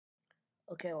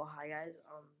Okay, well, hi guys.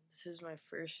 This is my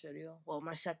first video. Well,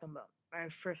 my second, but my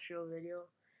first real video.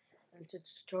 And it's a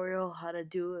tutorial how to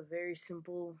do a very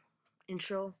simple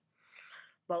intro,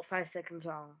 about 5 seconds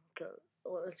long. Okay,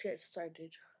 well, let's get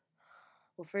started.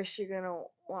 Well, first you're gonna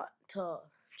want to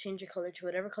change your color to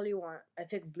whatever color you want. I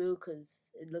picked blue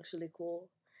because it looks really cool,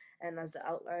 and as the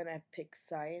outline, I picked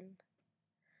cyan.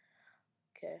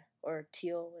 Okay, or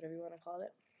teal, whatever you want to call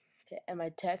it. Okay, and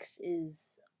my text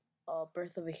is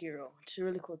 "Birth of a Hero." It's a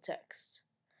really cool text.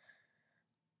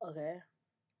 Okay.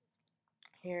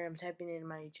 Here I'm typing in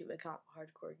my YouTube account,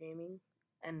 Hardcore Gaming,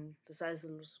 and the size is a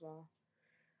little small.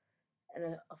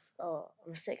 And a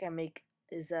mistake I make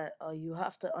is that you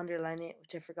have to underline it,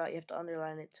 which I forgot. You have to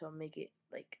underline it to make it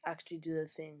like actually do the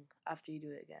thing after you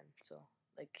do it again. So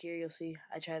like here you'll see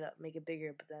I try to make it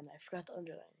bigger, but then I forgot to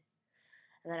underline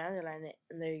it, and then I underline it,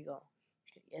 and there you go.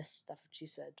 Okay, yes, that's what you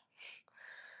said.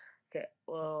 Okay,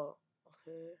 well,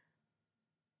 okay.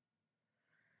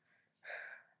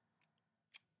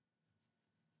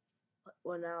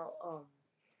 Well now,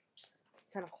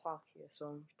 it's 10 o'clock here, so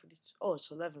I'm pretty. Oh, it's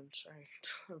 11. Sorry,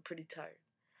 I'm pretty tired.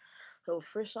 So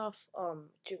first off, what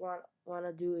you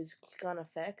wanna do is click on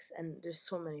effects, and there's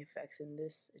so many effects in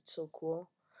this. It's so cool.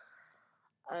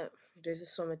 Uh, there's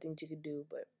just so many things you could do,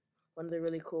 but one of the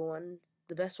really cool ones,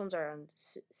 the best ones are on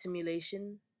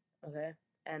simulation. Okay,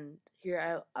 and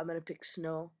here I'm gonna pick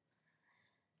snow.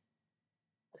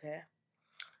 Okay,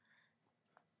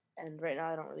 and right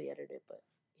now I don't really edit it, but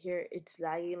here it's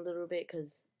lagging a little bit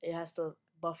because it has to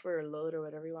buffer or load or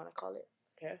whatever you want to call it.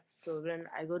 Okay, so then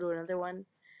I go to another one,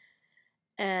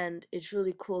 and it's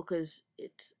really cool because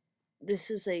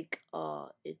this is like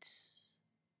it's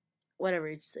whatever,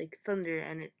 it's like thunder,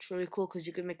 and it's really cool because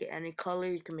you can make it any color,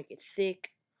 you can make it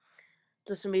thick.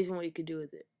 Just amazing what you could do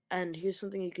with it. And here's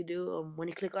something you could do. When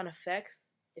you click on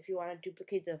effects, if you want to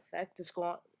duplicate the effect, just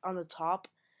go on the top,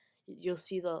 you'll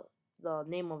see the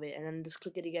name of it, and then just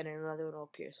click it again and another one will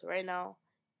appear. So right now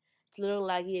it's a little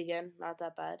laggy again, not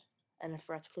that bad, and I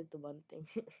forgot to click the button thing.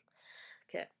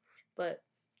 Okay, but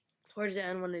towards the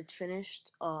end when it's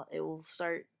finished, it will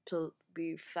start to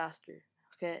be faster.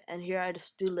 Okay, and here I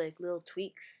just do like little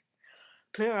tweaks,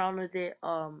 play around with it.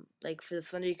 Like for the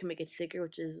thunder, you can make it thicker,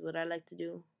 which is what I like to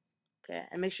do. Okay,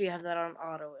 and make sure you have that on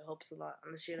auto. It helps a lot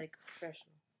unless you're like a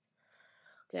professional.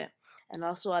 Okay, and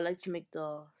also I like to make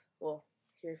the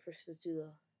here first let's do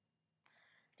the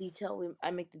detail.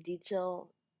 I make the detail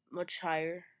much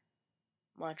higher,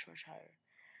 much higher,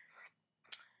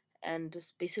 and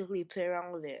just basically play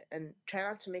around with it and try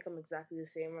not to make them exactly the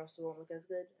same or else it won't look as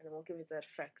good and it won't give you that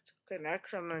effect. Okay,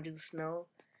 next I'm gonna do the snow,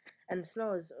 and the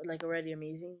snow is like already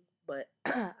amazing, but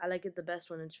I like it the best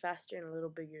when it's faster and a little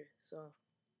bigger. So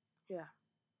yeah.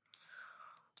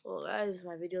 Well guys,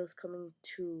 my video is coming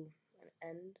to an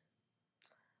end.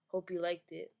 Hope you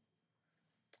liked it.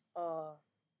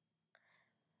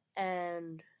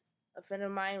 And a friend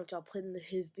of mine, which I'll put in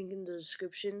his link in the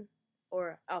description,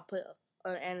 or I'll put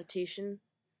an annotation.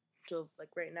 So like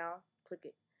right now, click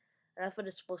it, and that's what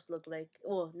it's supposed to look like.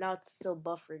 Well, now it's still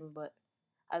buffering, but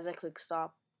as I click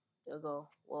stop, it'll go.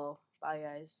 Well, bye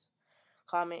guys.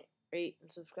 Comment, rate,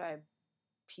 and subscribe.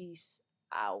 Peace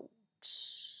out.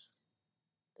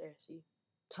 There, see.